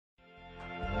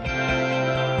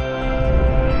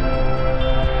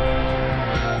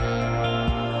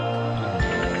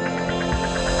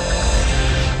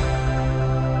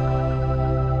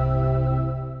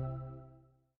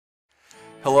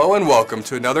Hello and welcome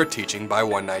to another teaching by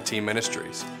 119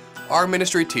 Ministries. Our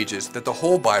ministry teaches that the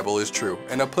whole Bible is true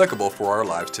and applicable for our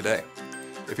lives today.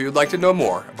 If you would like to know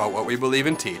more about what we believe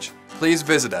and teach, please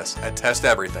visit us at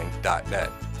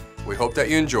testeverything.net. We hope that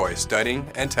you enjoy studying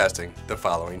and testing the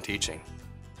following teaching.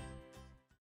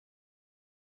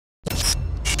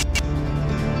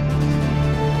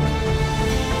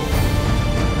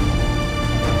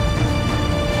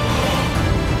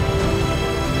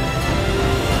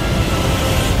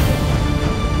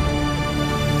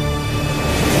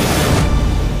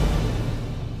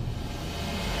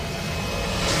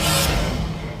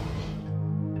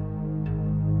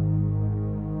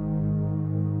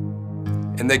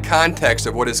 In the context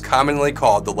of what is commonly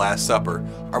called the Last Supper,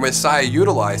 our Messiah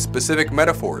utilized specific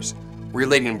metaphors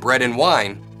relating bread and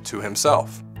wine to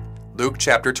himself. Luke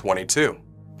chapter 22.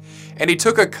 And he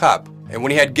took a cup, and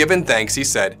when he had given thanks, he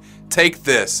said, "Take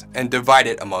this and divide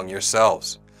it among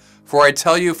yourselves. For I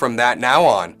tell you from that now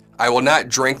on, I will not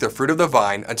drink the fruit of the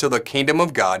vine until the kingdom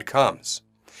of God comes."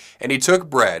 And he took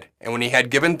bread, and when he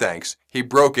had given thanks, he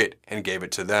broke it and gave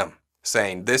it to them,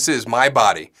 saying, "This is my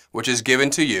body, which is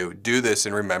given to you. Do this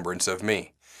in remembrance of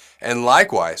me." And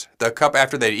likewise, the cup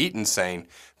after they had eaten, saying,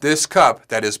 "This cup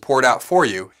that is poured out for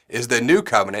you is the new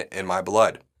covenant in my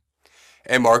blood."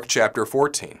 And Mark chapter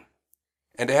 14.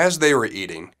 And as they were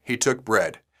eating, he took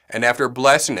bread, and after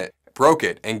blessing it, broke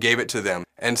it and gave it to them,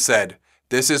 and said,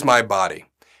 "This is my body."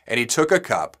 And he took a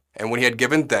cup, and when he had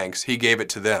given thanks, he gave it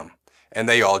to them, and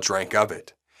they all drank of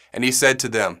it. And he said to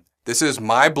them, "This is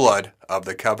my blood of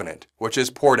the covenant, which is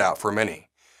poured out for many.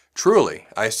 Truly,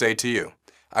 I say to you,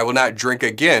 I will not drink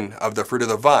again of the fruit of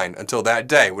the vine until that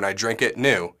day when I drink it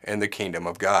new in the kingdom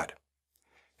of God."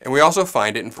 And we also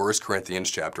find it in 1 Corinthians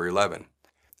chapter 11.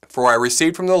 "For I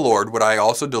received from the Lord what I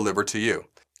also delivered to you,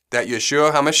 that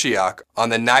Yeshua HaMashiach, on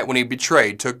the night when he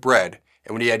betrayed, took bread,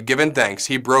 and when he had given thanks,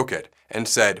 he broke it, and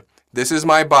said, 'This is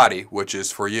my body, which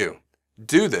is for you.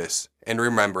 Do this in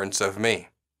remembrance of me.'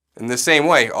 In the same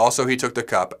way also he took the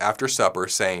cup after supper,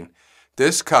 saying,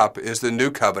 'This cup is the new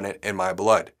covenant in my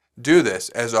blood. Do this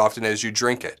as often as you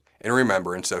drink it, in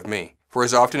remembrance of me. For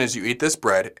as often as you eat this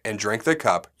bread and drink the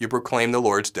cup, you proclaim the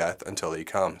Lord's death until he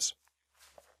comes."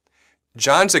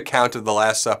 John's account of the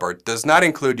Last Supper does not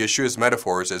include Yeshua's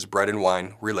metaphors as bread and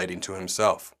wine relating to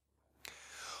himself.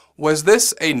 Was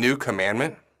this a new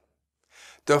commandment?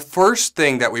 The first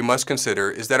thing that we must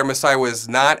consider is that our Messiah was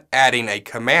not adding a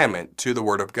commandment to the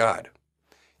Word of God.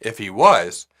 If he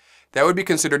was, that would be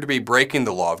considered to be breaking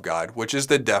the law of God, which is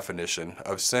the definition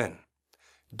of sin.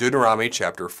 Deuteronomy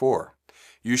chapter 4.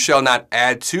 "You shall not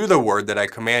add to the word that I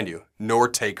command you, nor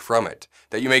take from it,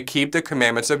 that you may keep the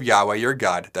commandments of Yahweh your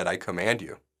God that I command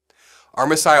you." Our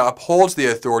Messiah upholds the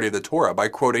authority of the Torah by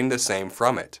quoting the same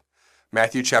from it.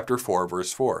 Matthew chapter 4,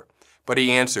 verse 4. "But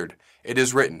he answered, It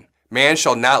is written, Man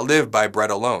shall not live by bread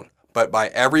alone, but by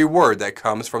every word that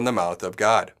comes from the mouth of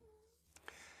God."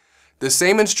 The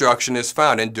same instruction is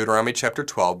found in Deuteronomy chapter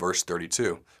 12, verse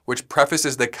 32, which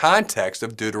prefaces the context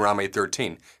of Deuteronomy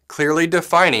 13, clearly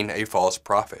defining a false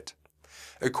prophet.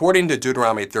 According to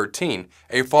Deuteronomy 13,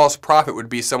 a false prophet would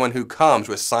be someone who comes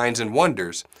with signs and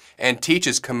wonders and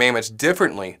teaches commandments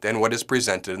differently than what is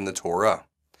presented in the Torah.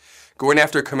 Going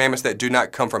after commandments that do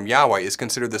not come from Yahweh is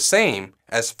considered the same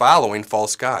as following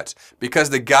false gods, because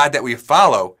the God that we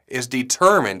follow is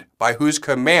determined by whose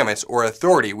commandments or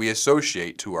authority we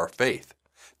associate to our faith.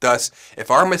 Thus,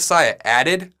 if our Messiah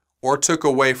added or took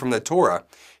away from the Torah,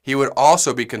 he would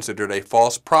also be considered a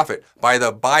false prophet by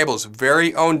the Bible's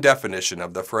very own definition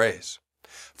of the phrase.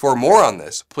 For more on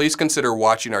this, please consider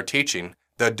watching our teaching,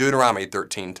 The Deuteronomy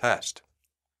 13 Test.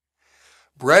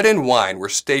 Bread and wine were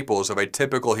staples of a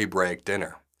typical Hebraic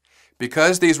dinner.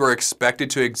 Because these were expected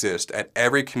to exist at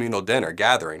every communal dinner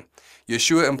gathering,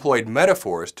 Yeshua employed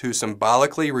metaphors to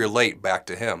symbolically relate back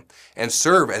to him and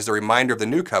serve as a reminder of the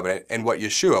new covenant and what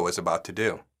Yeshua was about to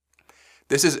do.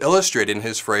 This is illustrated in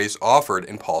his phrase offered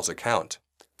in Paul's account,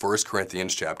 1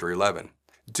 Corinthians chapter 11.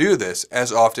 "Do this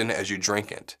as often as you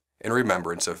drink it, in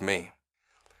remembrance of me."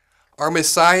 Our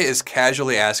Messiah is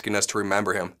casually asking us to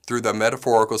remember him through the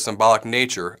metaphorical symbolic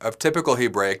nature of typical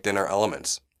Hebraic dinner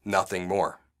elements, nothing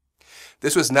more.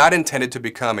 This was not intended to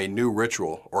become a new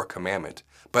ritual or commandment,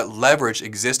 but leverage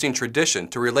existing tradition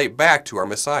to relate back to our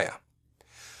Messiah.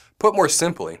 Put more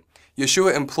simply,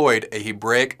 Yeshua employed a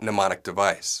Hebraic mnemonic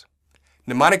device.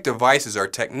 Mnemonic devices are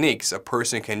techniques a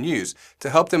person can use to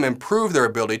help them improve their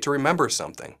ability to remember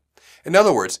something. In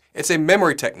other words, it's a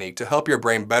memory technique to help your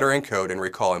brain better encode and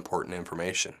recall important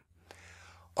information.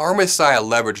 Our Messiah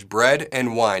leveraged bread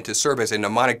and wine to serve as a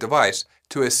mnemonic device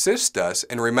to assist us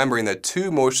in remembering the two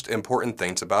most important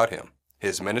things about him,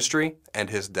 his ministry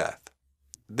and his death.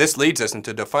 This leads us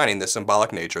into defining the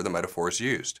symbolic nature of the metaphors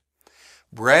used.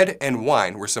 Bread and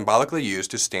wine were symbolically used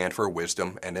to stand for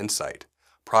wisdom and insight.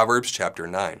 Proverbs chapter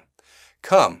 9.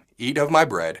 Come, eat of my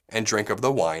bread, and drink of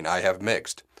the wine I have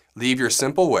mixed. Leave your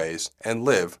simple ways, and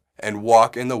live, and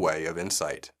walk in the way of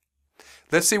insight.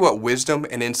 Let's see what wisdom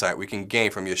and insight we can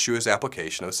gain from Yeshua's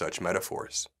application of such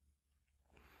metaphors.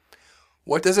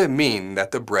 What does it mean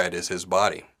that the bread is his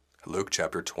body? Luke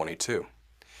chapter 22.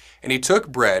 And he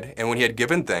took bread, and when he had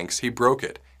given thanks, he broke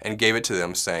it, and gave it to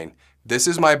them, saying, This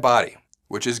is my body,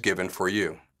 which is given for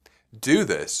you. Do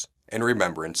this in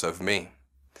remembrance of me.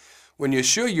 When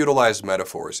Yeshua utilized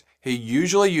metaphors, he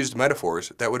usually used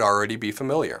metaphors that would already be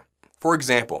familiar. For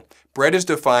example, bread is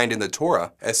defined in the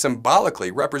Torah as symbolically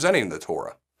representing the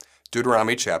Torah.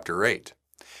 Deuteronomy chapter 8.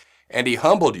 And he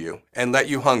humbled you, and let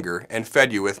you hunger, and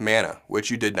fed you with manna,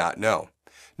 which you did not know,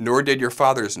 nor did your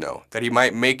fathers know, that he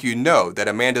might make you know that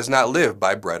a man does not live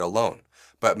by bread alone,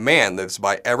 but man lives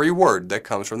by every word that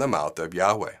comes from the mouth of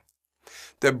Yahweh.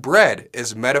 The bread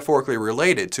is metaphorically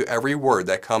related to every word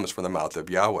that comes from the mouth of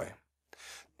Yahweh.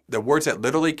 The words that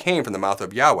literally came from the mouth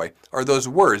of Yahweh are those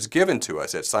words given to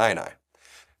us at Sinai.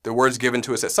 The words given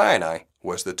to us at Sinai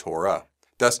was the Torah.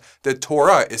 Thus, the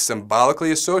Torah is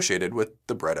symbolically associated with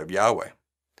the bread of Yahweh.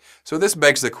 So this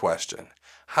begs the question,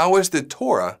 how is the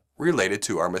Torah related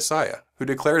to our Messiah, who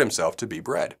declared himself to be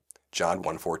bread? John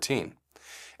 1:14.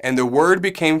 And the Word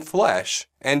became flesh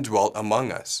and dwelt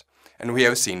among us, and we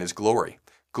have seen his glory.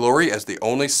 Glory as the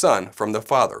only Son from the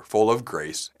Father, full of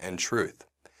grace and truth.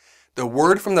 The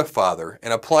word from the Father,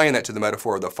 and applying that to the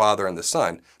metaphor of the Father and the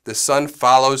Son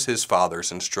follows his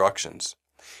Father's instructions.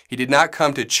 He did not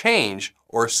come to change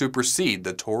or supersede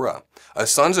the Torah. A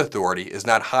son's authority is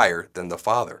not higher than the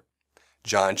Father.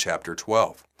 John chapter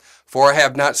 12. For I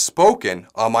have not spoken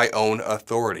on my own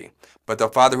authority, but the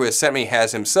Father who has sent me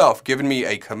has himself given me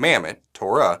a commandment,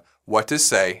 Torah, what to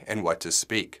say and what to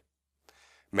speak.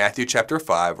 Matthew chapter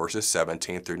 5, verses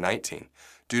 17 through 19.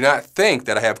 Do not think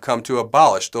that I have come to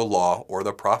abolish the law or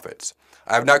the prophets.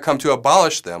 I have not come to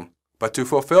abolish them, but to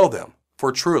fulfill them.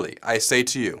 For truly, I say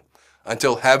to you,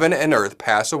 until heaven and earth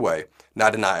pass away,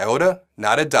 not an iota,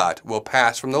 not a dot will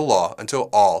pass from the law until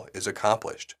all is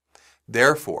accomplished.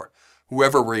 Therefore,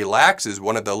 whoever relaxes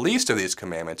one of the least of these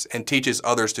commandments and teaches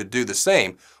others to do the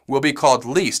same will be called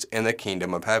least in the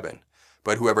kingdom of heaven.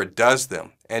 But whoever does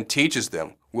them and teaches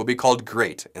them will be called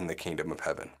great in the kingdom of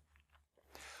heaven.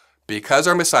 Because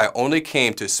our Messiah only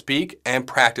came to speak and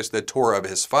practice the Torah of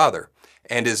his Father,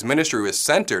 and his ministry was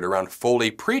centered around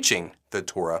fully preaching the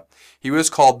Torah, he was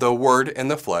called the Word in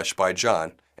the flesh by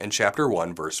John in chapter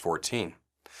 1, verse 14.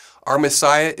 Our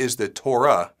Messiah is the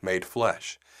Torah made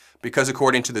flesh, because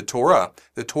according to the Torah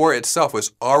itself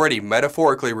was already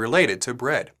metaphorically related to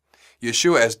bread.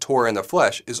 Yeshua as Torah in the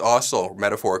flesh is also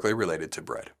metaphorically related to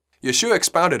bread. Yeshua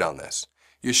expounded on this.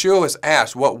 Yeshua was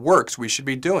asked what works we should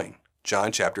be doing.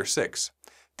 John chapter 6.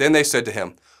 Then they said to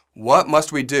him, What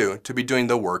must we do to be doing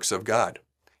the works of God?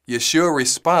 Yeshua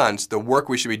responds, the work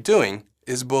we should be doing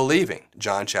is believing.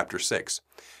 John chapter 6.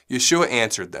 Yeshua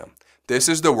answered them, This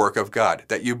is the work of God,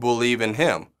 that you believe in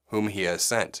him whom he has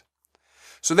sent.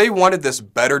 So they wanted this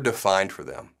better defined for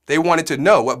them. They wanted to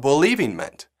know what believing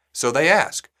meant. So they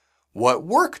asked, What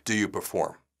work do you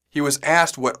perform? He was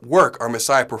asked what work our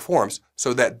Messiah performs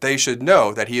so that they should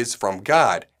know that he is from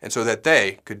God and so that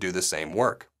they could do the same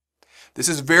work. This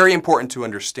is very important to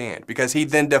understand because he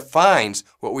then defines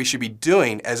what we should be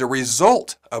doing as a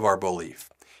result of our belief.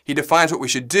 He defines what we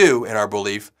should do in our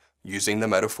belief using the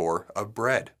metaphor of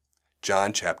bread.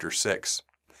 John chapter 6.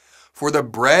 For the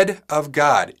bread of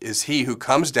God is he who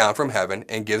comes down from heaven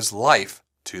and gives life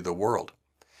to the world.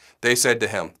 They said to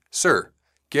him, Sir,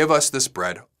 give us this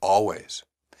bread always.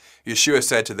 Yeshua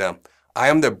said to them, I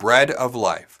am the bread of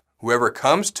life. Whoever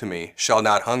comes to me shall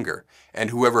not hunger,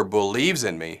 and whoever believes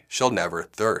in me shall never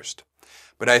thirst.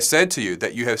 But I said to you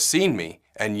that you have seen me,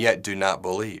 and yet do not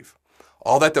believe.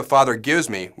 All that the Father gives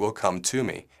me will come to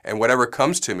me, and whatever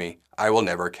comes to me I will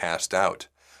never cast out.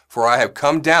 For I have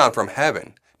come down from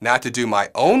heaven, not to do my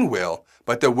own will,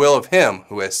 but the will of him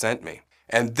who has sent me.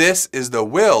 And this is the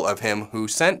will of him who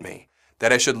sent me,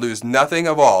 that I should lose nothing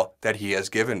of all that he has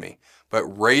given me, but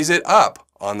raise it up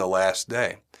on the last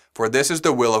day. For this is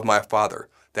the will of my Father,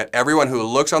 that everyone who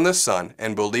looks on the Son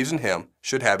and believes in him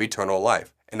should have eternal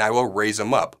life, and I will raise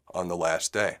him up on the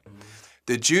last day.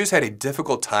 The Jews had a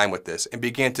difficult time with this and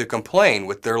began to complain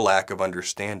with their lack of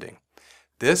understanding.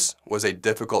 This was a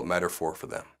difficult metaphor for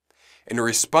them. In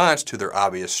response to their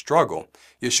obvious struggle,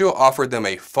 Yeshua offered them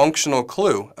a functional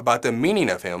clue about the meaning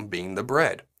of him being the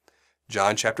bread.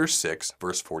 John chapter 6,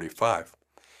 verse 45.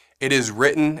 It is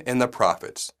written in the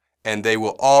prophets, and they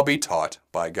will all be taught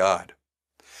by God.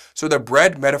 So the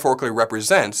bread metaphorically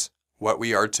represents what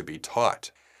we are to be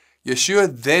taught. Yeshua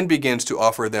then begins to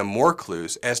offer them more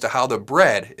clues as to how the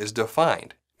bread is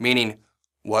defined, meaning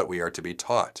what we are to be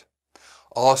taught,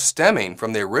 all stemming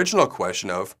from the original question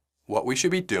of what we should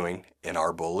be doing in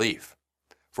our belief.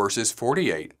 Verses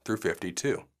 48 through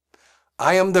 52.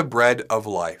 I am the bread of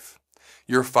life.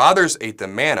 Your fathers ate the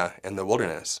manna in the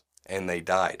wilderness, and they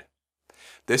died.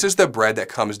 This is the bread that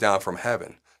comes down from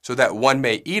heaven, so that one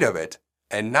may eat of it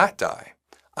and not die.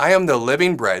 I am the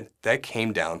living bread that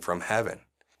came down from heaven.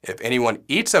 If anyone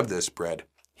eats of this bread,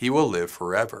 he will live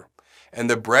forever. And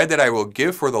the bread that I will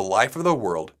give for the life of the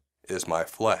world is my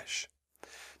flesh.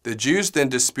 The Jews then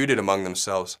disputed among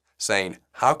themselves, saying,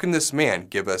 how can this man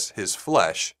give us his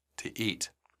flesh to eat?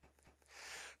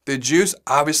 The Jews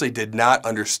obviously did not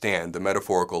understand the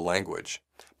metaphorical language,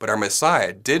 but our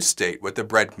Messiah did state what the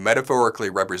bread metaphorically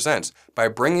represents by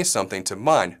bringing something to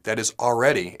mind that is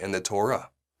already in the Torah.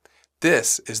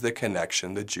 This is the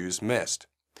connection the Jews missed.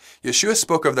 Yeshua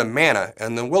spoke of the manna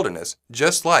in the wilderness,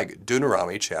 just like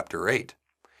Deuteronomy chapter 8.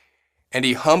 And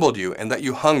he humbled you and let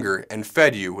you hunger and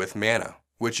fed you with manna,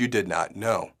 which you did not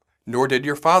know, nor did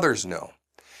your fathers know,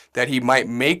 that he might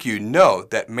make you know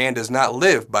that man does not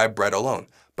live by bread alone,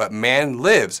 but man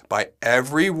lives by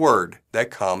every word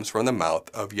that comes from the mouth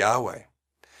of Yahweh.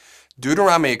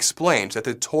 Deuteronomy explains that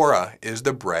the Torah is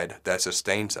the bread that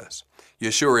sustains us.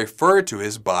 Yeshua referred to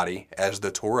his body as the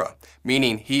Torah,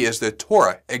 meaning he is the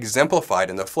Torah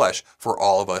exemplified in the flesh for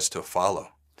all of us to follow.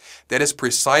 That is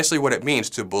precisely what it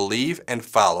means to believe and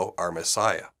follow our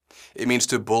Messiah. It means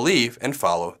to believe and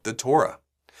follow the Torah.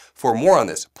 For more on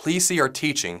this, please see our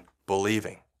teaching,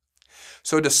 Believing.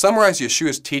 So to summarize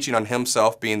Yeshua's teaching on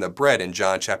himself being the bread in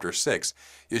John chapter 6,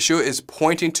 Yeshua is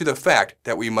pointing to the fact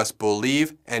that we must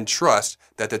believe and trust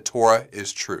that the Torah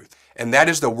is truth. And that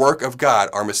is the work of God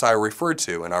our Messiah referred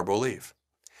to in our belief.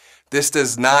 This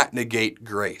does not negate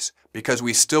grace, because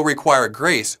we still require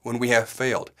grace when we have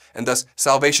failed, and thus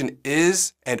salvation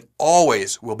is and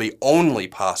always will be only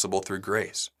possible through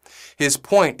grace. His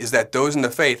point is that those in the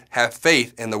faith have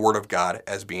faith in the Word of God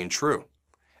as being true,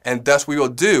 and thus we will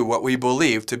do what we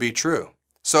believe to be true.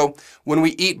 So when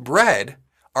we eat bread,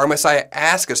 our Messiah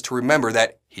asks us to remember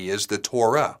that He is the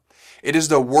Torah. It is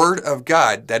the Word of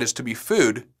God that is to be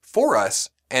food for us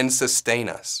and sustain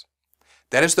us.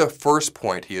 That is the first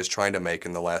point he is trying to make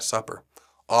in the Last Supper,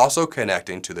 also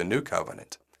connecting to the New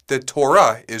Covenant. The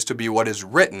Torah is to be what is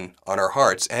written on our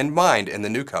hearts and mind in the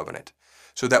New Covenant,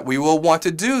 so that we will want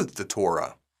to do the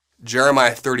Torah.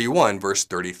 Jeremiah 31, verse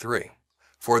 33.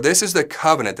 For this is the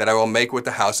covenant that I will make with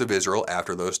the house of Israel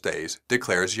after those days,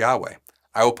 declares Yahweh.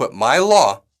 I will put my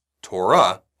law,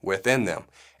 Torah, within them,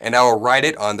 and I will write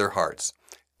it on their hearts.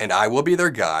 And I will be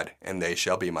their God, and they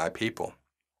shall be my people.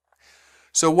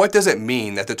 So what does it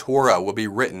mean that the Torah will be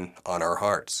written on our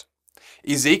hearts?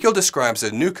 Ezekiel describes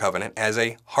the new covenant as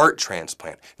a heart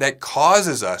transplant that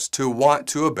causes us to want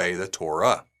to obey the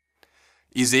Torah.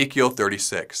 Ezekiel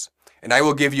 36, and I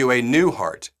will give you a new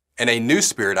heart, and a new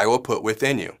spirit I will put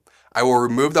within you. I will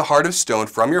remove the heart of stone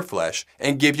from your flesh,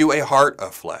 and give you a heart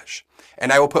of flesh.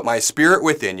 And I will put my spirit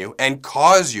within you, and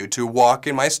cause you to walk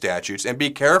in my statutes, and be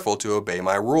careful to obey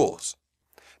my rules.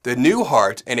 The new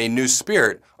heart and a new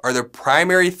spirit are the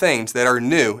primary things that are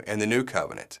new in the new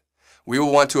covenant. We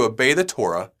will want to obey the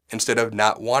Torah instead of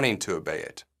not wanting to obey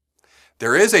it.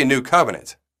 There is a new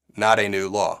covenant, not a new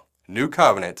law. New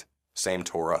covenant, same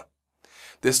Torah.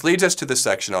 This leads us to the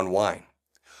section on wine.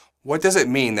 What does it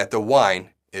mean that the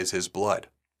wine is his blood?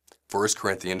 1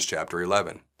 Corinthians chapter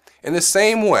 11. In the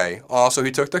same way, also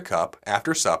he took the cup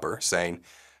after supper, saying,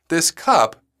 This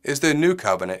cup is the new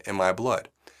covenant in my blood.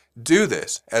 Do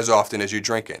this as often as you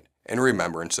drink it, in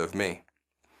remembrance of me.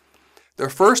 The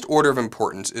first order of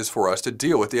importance is for us to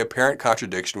deal with the apparent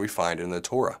contradiction we find in the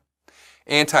Torah.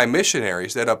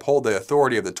 Anti-missionaries that uphold the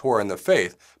authority of the Torah and the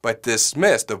faith, but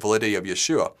dismiss the validity of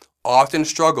Yeshua, often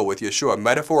struggle with Yeshua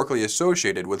metaphorically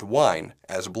associated with wine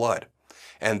as blood,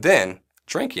 and then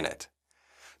drinking it.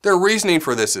 Their reasoning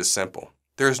for this is simple.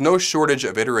 There is no shortage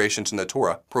of iterations in the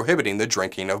Torah prohibiting the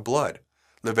drinking of blood.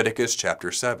 Leviticus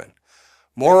chapter 7.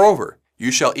 Moreover,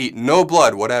 you shall eat no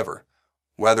blood whatever,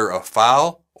 whether of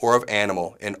fowl or of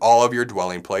animal, in all of your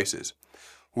dwelling places.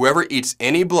 Whoever eats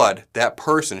any blood, that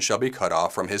person shall be cut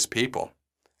off from his people.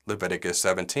 Leviticus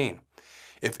 17.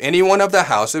 If anyone of the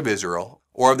house of Israel,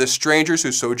 or of the strangers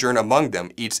who sojourn among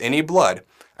them, eats any blood,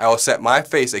 I will set my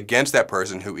face against that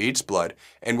person who eats blood,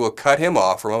 and will cut him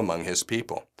off from among his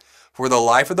people. For the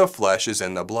life of the flesh is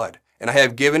in the blood, and I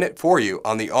have given it for you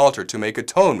on the altar to make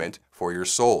atonement for your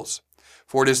souls.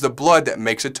 For it is the blood that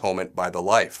makes atonement by the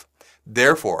life.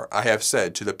 Therefore I have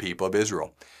said to the people of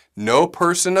Israel, no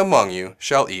person among you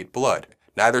shall eat blood,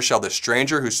 neither shall the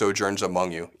stranger who sojourns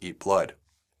among you eat blood.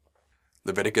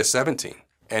 Leviticus 17,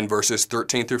 and verses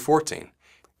 13 through 14.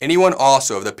 Anyone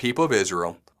also of the people of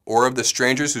Israel, or of the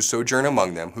strangers who sojourn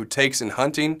among them, who takes in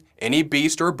hunting any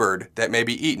beast or bird that may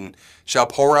be eaten, shall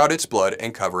pour out its blood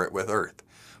and cover it with earth.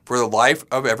 For the life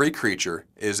of every creature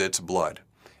is its blood.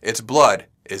 Its blood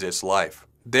is its life.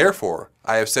 Therefore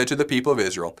I have said to the people of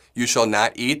Israel, you shall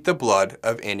not eat the blood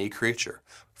of any creature.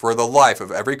 For the life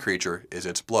of every creature is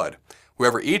its blood.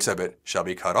 Whoever eats of it shall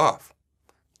be cut off.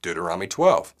 Deuteronomy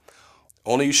 12.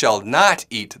 Only you shall not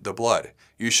eat the blood.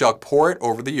 You shall pour it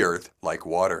over the earth like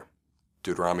water.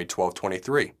 Deuteronomy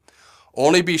 12:23.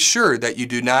 Only be sure that you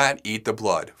do not eat the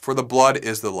blood, for the blood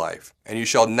is the life, and you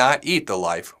shall not eat the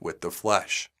life with the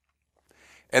flesh.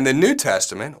 In the New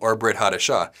Testament, or Brit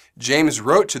Hadashah, James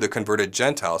wrote to the converted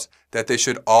Gentiles that they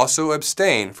should also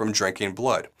abstain from drinking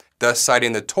blood, thus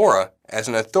citing the Torah as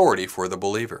an authority for the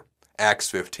believer. Acts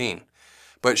 15.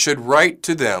 But should write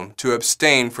to them to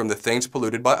abstain from the things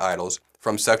polluted by idols,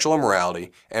 from sexual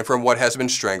immorality, and from what has been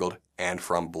strangled, and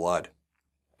from blood.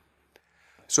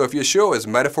 So if Yeshua is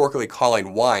metaphorically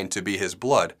calling wine to be his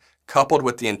blood, coupled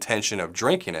with the intention of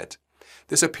drinking it,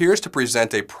 this appears to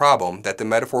present a problem that the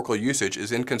metaphorical usage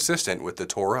is inconsistent with the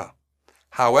Torah.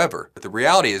 However, the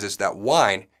reality is that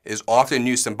wine is often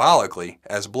used symbolically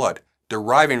as blood,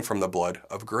 deriving from the blood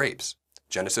of grapes.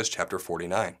 Genesis chapter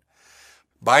 49.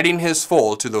 Binding his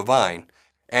foal to the vine,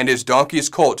 and his donkey's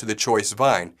colt to the choice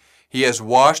vine, he has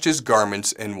washed his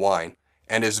garments in wine,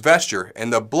 and his vesture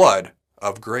in the blood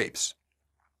of grapes.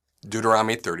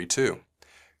 Deuteronomy 32.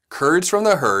 Curds from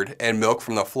the herd and milk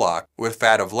from the flock, with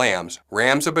fat of lambs,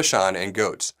 rams of Bashan, and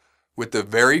goats, with the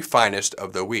very finest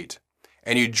of the wheat.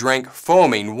 And you drank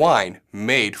foaming wine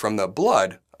made from the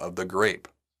blood of the grape.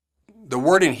 The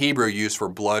word in Hebrew used for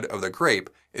blood of the grape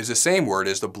is the same word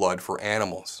as the blood for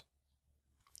animals.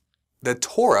 The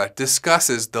Torah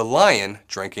discusses the lion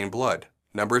drinking blood.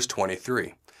 Numbers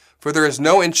 23. For there is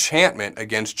no enchantment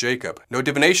against Jacob, no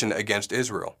divination against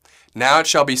Israel. Now it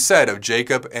shall be said of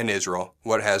Jacob and Israel,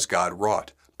 what has God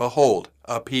wrought? Behold,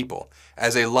 a people.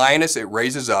 As a lioness it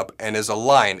raises up, and as a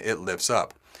lion it lifts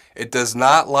up. It does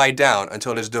not lie down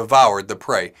until it has devoured the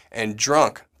prey, and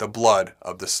drunk the blood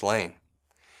of the slain.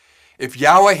 If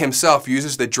Yahweh himself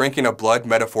uses the drinking of blood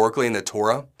metaphorically in the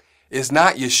Torah, is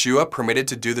not Yeshua permitted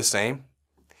to do the same?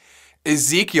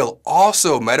 Ezekiel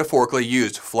also metaphorically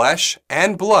used flesh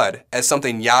and blood as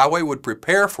something Yahweh would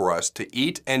prepare for us to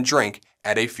eat and drink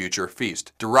at a future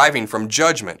feast, deriving from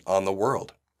judgment on the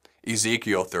world.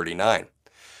 Ezekiel 39.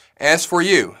 As for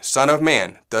you, son of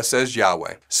man, thus says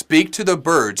Yahweh, speak to the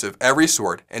birds of every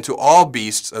sort and to all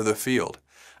beasts of the field.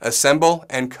 Assemble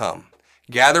and come.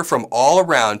 Gather from all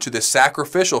around to the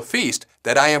sacrificial feast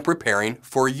that I am preparing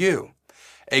for you.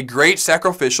 A great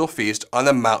sacrificial feast on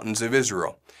the mountains of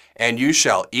Israel. And you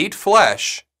shall eat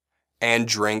flesh and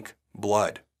drink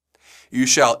blood. You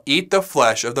shall eat the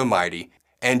flesh of the mighty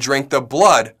and drink the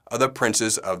blood of the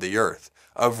princes of the earth,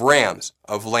 of rams,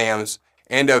 of lambs,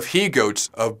 and of he-goats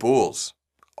of bulls,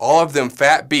 all of them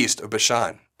fat beasts of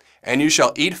Bashan. And you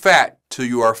shall eat fat till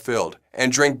you are filled,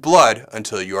 and drink blood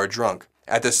until you are drunk,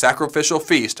 at the sacrificial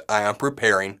feast I am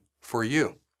preparing for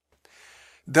you.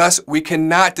 Thus, we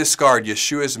cannot discard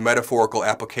Yeshua's metaphorical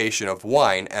application of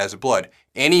wine as blood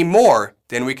any more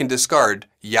than we can discard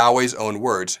Yahweh's own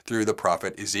words through the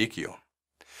prophet Ezekiel.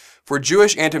 For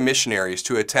Jewish anti-missionaries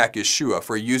to attack Yeshua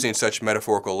for using such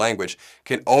metaphorical language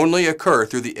can only occur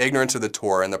through the ignorance of the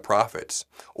Torah and the prophets,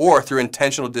 or through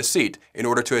intentional deceit in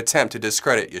order to attempt to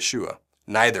discredit Yeshua.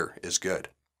 Neither is good.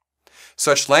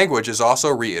 Such language is also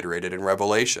reiterated in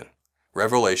Revelation.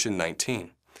 Revelation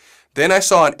 19. Then I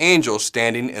saw an angel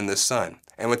standing in the sun,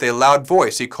 and with a loud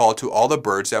voice he called to all the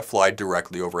birds that fly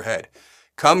directly overhead,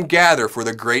 Come gather for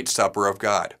the great supper of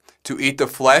God, to eat the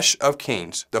flesh of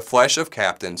kings, the flesh of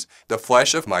captains, the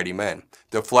flesh of mighty men,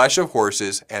 the flesh of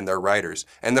horses and their riders,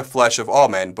 and the flesh of all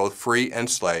men, both free and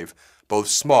slave, both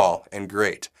small and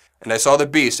great. And I saw the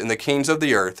beast and the kings of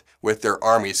the earth with their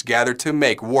armies gathered to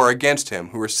make war against him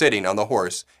who was sitting on the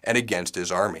horse and against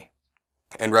his army.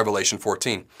 And Revelation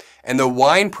 14. And the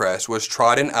winepress was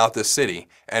trodden out the city,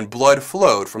 and blood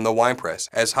flowed from the winepress,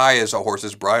 as high as a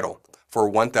horse's bridle, for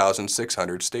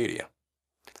 1,600 stadia.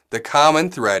 The common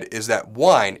thread is that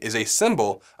wine is a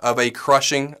symbol of a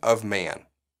crushing of man,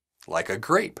 like a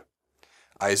grape.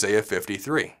 Isaiah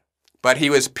 53. But he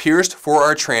was pierced for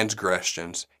our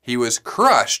transgressions, he was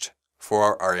crushed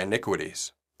for our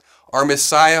iniquities. Our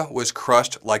Messiah was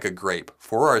crushed like a grape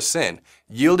for our sin,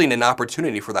 yielding an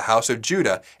opportunity for the house of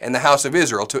Judah and the house of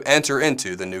Israel to enter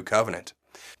into the new covenant.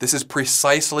 This is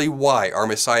precisely why our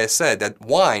Messiah said that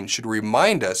wine should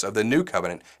remind us of the new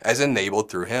covenant as enabled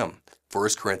through him. 1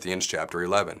 Corinthians chapter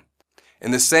 11.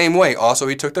 In the same way also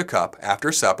he took the cup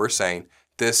after supper, saying,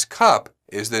 "This cup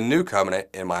is the new covenant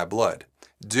in my blood.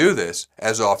 Do this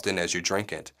as often as you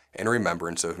drink it, in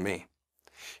remembrance of me."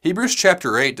 Hebrews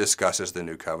chapter 8 discusses the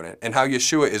new covenant and how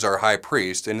Yeshua is our high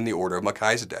priest and in the order of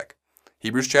Melchizedek.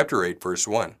 Hebrews chapter 8 verse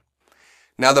 1.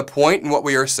 Now the point in what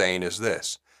we are saying is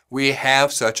this: we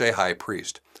have such a high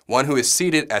priest, one who is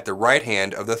seated at the right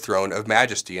hand of the throne of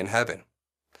majesty in heaven.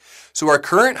 So our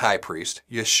current high priest,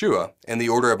 Yeshua, in the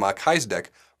order of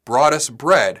Melchizedek, brought us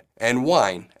bread and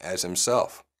wine as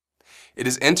himself. It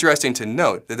is interesting to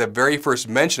note that the very first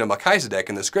mention of Melchizedek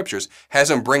in the scriptures has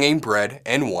him bringing bread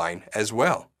and wine as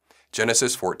well.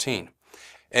 Genesis 14.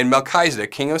 And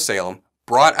Melchizedek, king of Salem,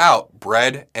 brought out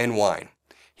bread and wine.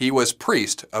 He was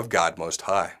priest of God Most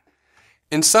High.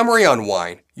 In summary on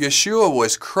wine, Yeshua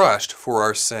was crushed for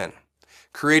our sin,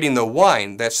 creating the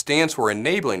wine that stands for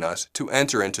enabling us to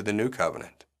enter into the new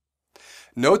covenant.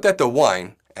 Note that the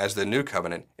wine, as the new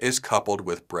covenant, is coupled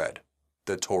with bread,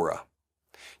 the Torah.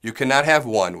 You cannot have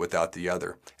one without the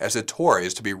other, as the Torah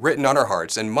is to be written on our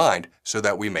hearts and mind so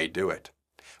that we may do it.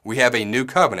 We have a new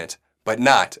covenant, but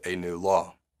not a new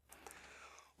law.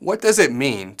 What does it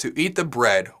mean to eat the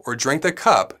bread or drink the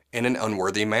cup in an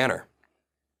unworthy manner?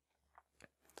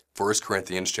 1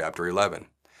 Corinthians chapter 11.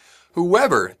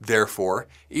 Whoever, therefore,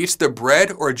 eats the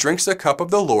bread or drinks the cup of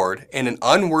the Lord in an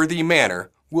unworthy manner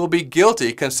will be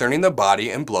guilty concerning the body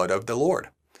and blood of the Lord.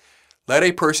 Let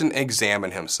a person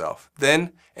examine himself,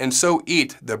 then, and so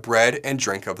eat the bread and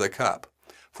drink of the cup.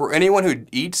 For anyone who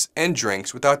eats and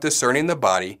drinks without discerning the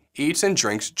body eats and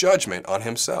drinks judgment on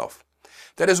himself.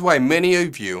 That is why many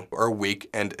of you are weak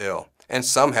and ill, and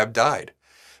some have died.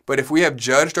 But if we have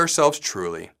judged ourselves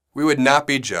truly, we would not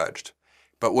be judged.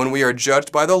 But when we are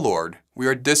judged by the Lord, we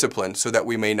are disciplined so that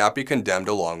we may not be condemned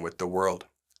along with the world.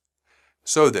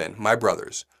 So then, my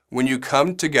brothers, when you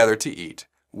come together to eat,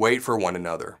 wait for one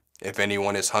another. If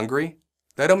anyone is hungry,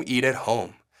 let him eat at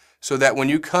home, so that when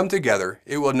you come together,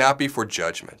 it will not be for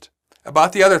judgment.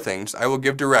 About the other things, I will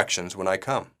give directions when I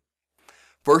come.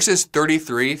 Verses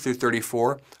 33 through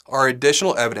 34 are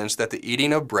additional evidence that the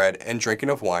eating of bread and drinking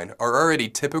of wine are already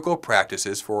typical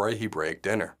practices for a Hebraic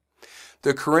dinner.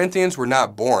 The Corinthians were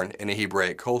not born in a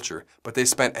Hebraic culture, but they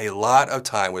spent a lot of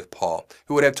time with Paul,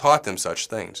 who would have taught them such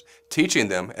things, teaching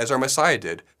them, as our Messiah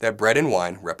did, that bread and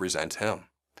wine represent him.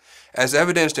 As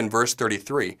evidenced in verse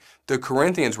 33, the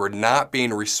Corinthians were not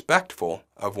being respectful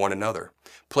of one another,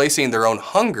 placing their own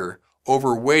hunger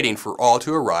over waiting for all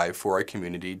to arrive for a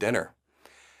community dinner.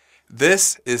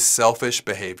 This is selfish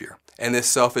behavior, and this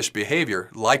selfish behavior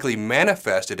likely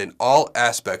manifested in all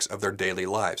aspects of their daily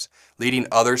lives, leading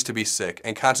others to be sick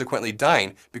and consequently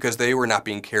dying because they were not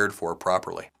being cared for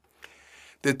properly.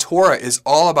 The Torah is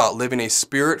all about living a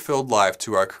spirit-filled life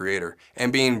to our Creator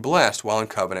and being blessed while in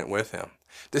covenant with Him.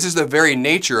 This is the very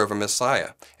nature of a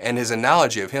Messiah, and his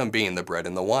analogy of him being the bread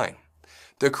and the wine.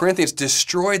 The Corinthians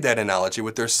destroyed that analogy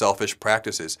with their selfish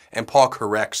practices, and Paul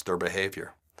corrects their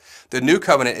behavior. The new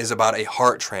covenant is about a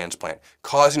heart transplant,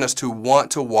 causing us to want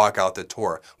to walk out the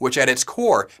Torah, which at its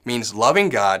core means loving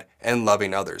God and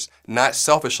loving others, not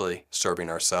selfishly serving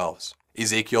ourselves.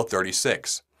 Ezekiel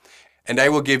 36. And I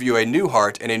will give you a new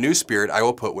heart, and a new spirit I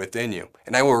will put within you.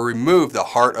 And I will remove the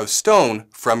heart of stone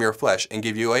from your flesh, and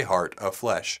give you a heart of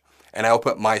flesh. And I will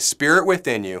put my spirit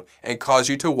within you, and cause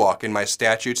you to walk in my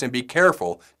statutes, and be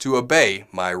careful to obey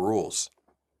my rules.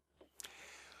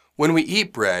 When we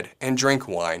eat bread and drink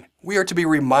wine, we are to be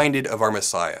reminded of our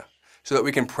Messiah, so that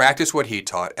we can practice what he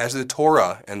taught as the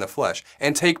Torah and the flesh,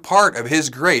 and take part of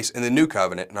his grace in the new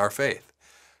covenant in our faith.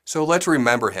 So let's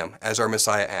remember him as our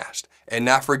Messiah asked, and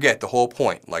not forget the whole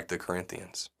point like the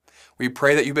Corinthians. We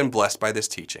pray that you've been blessed by this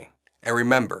teaching. And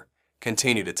remember,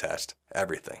 continue to test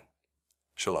everything.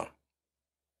 Shalom.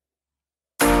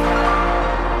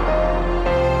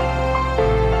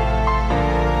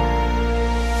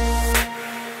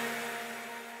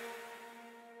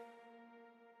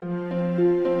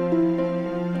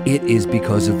 It is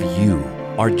because of you,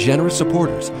 our generous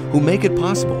supporters, who make it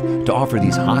possible to offer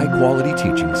these high-quality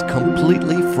teachings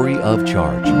completely free of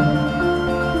charge.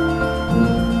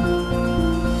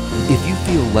 If you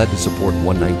feel led to support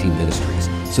 119 Ministries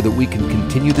so that we can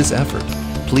continue this effort,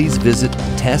 please visit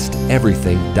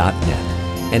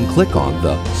testeverything.net and click on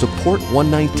the Support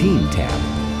 119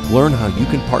 tab. Learn how you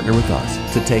can partner with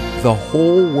us to take the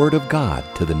whole Word of God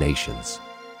to the nations.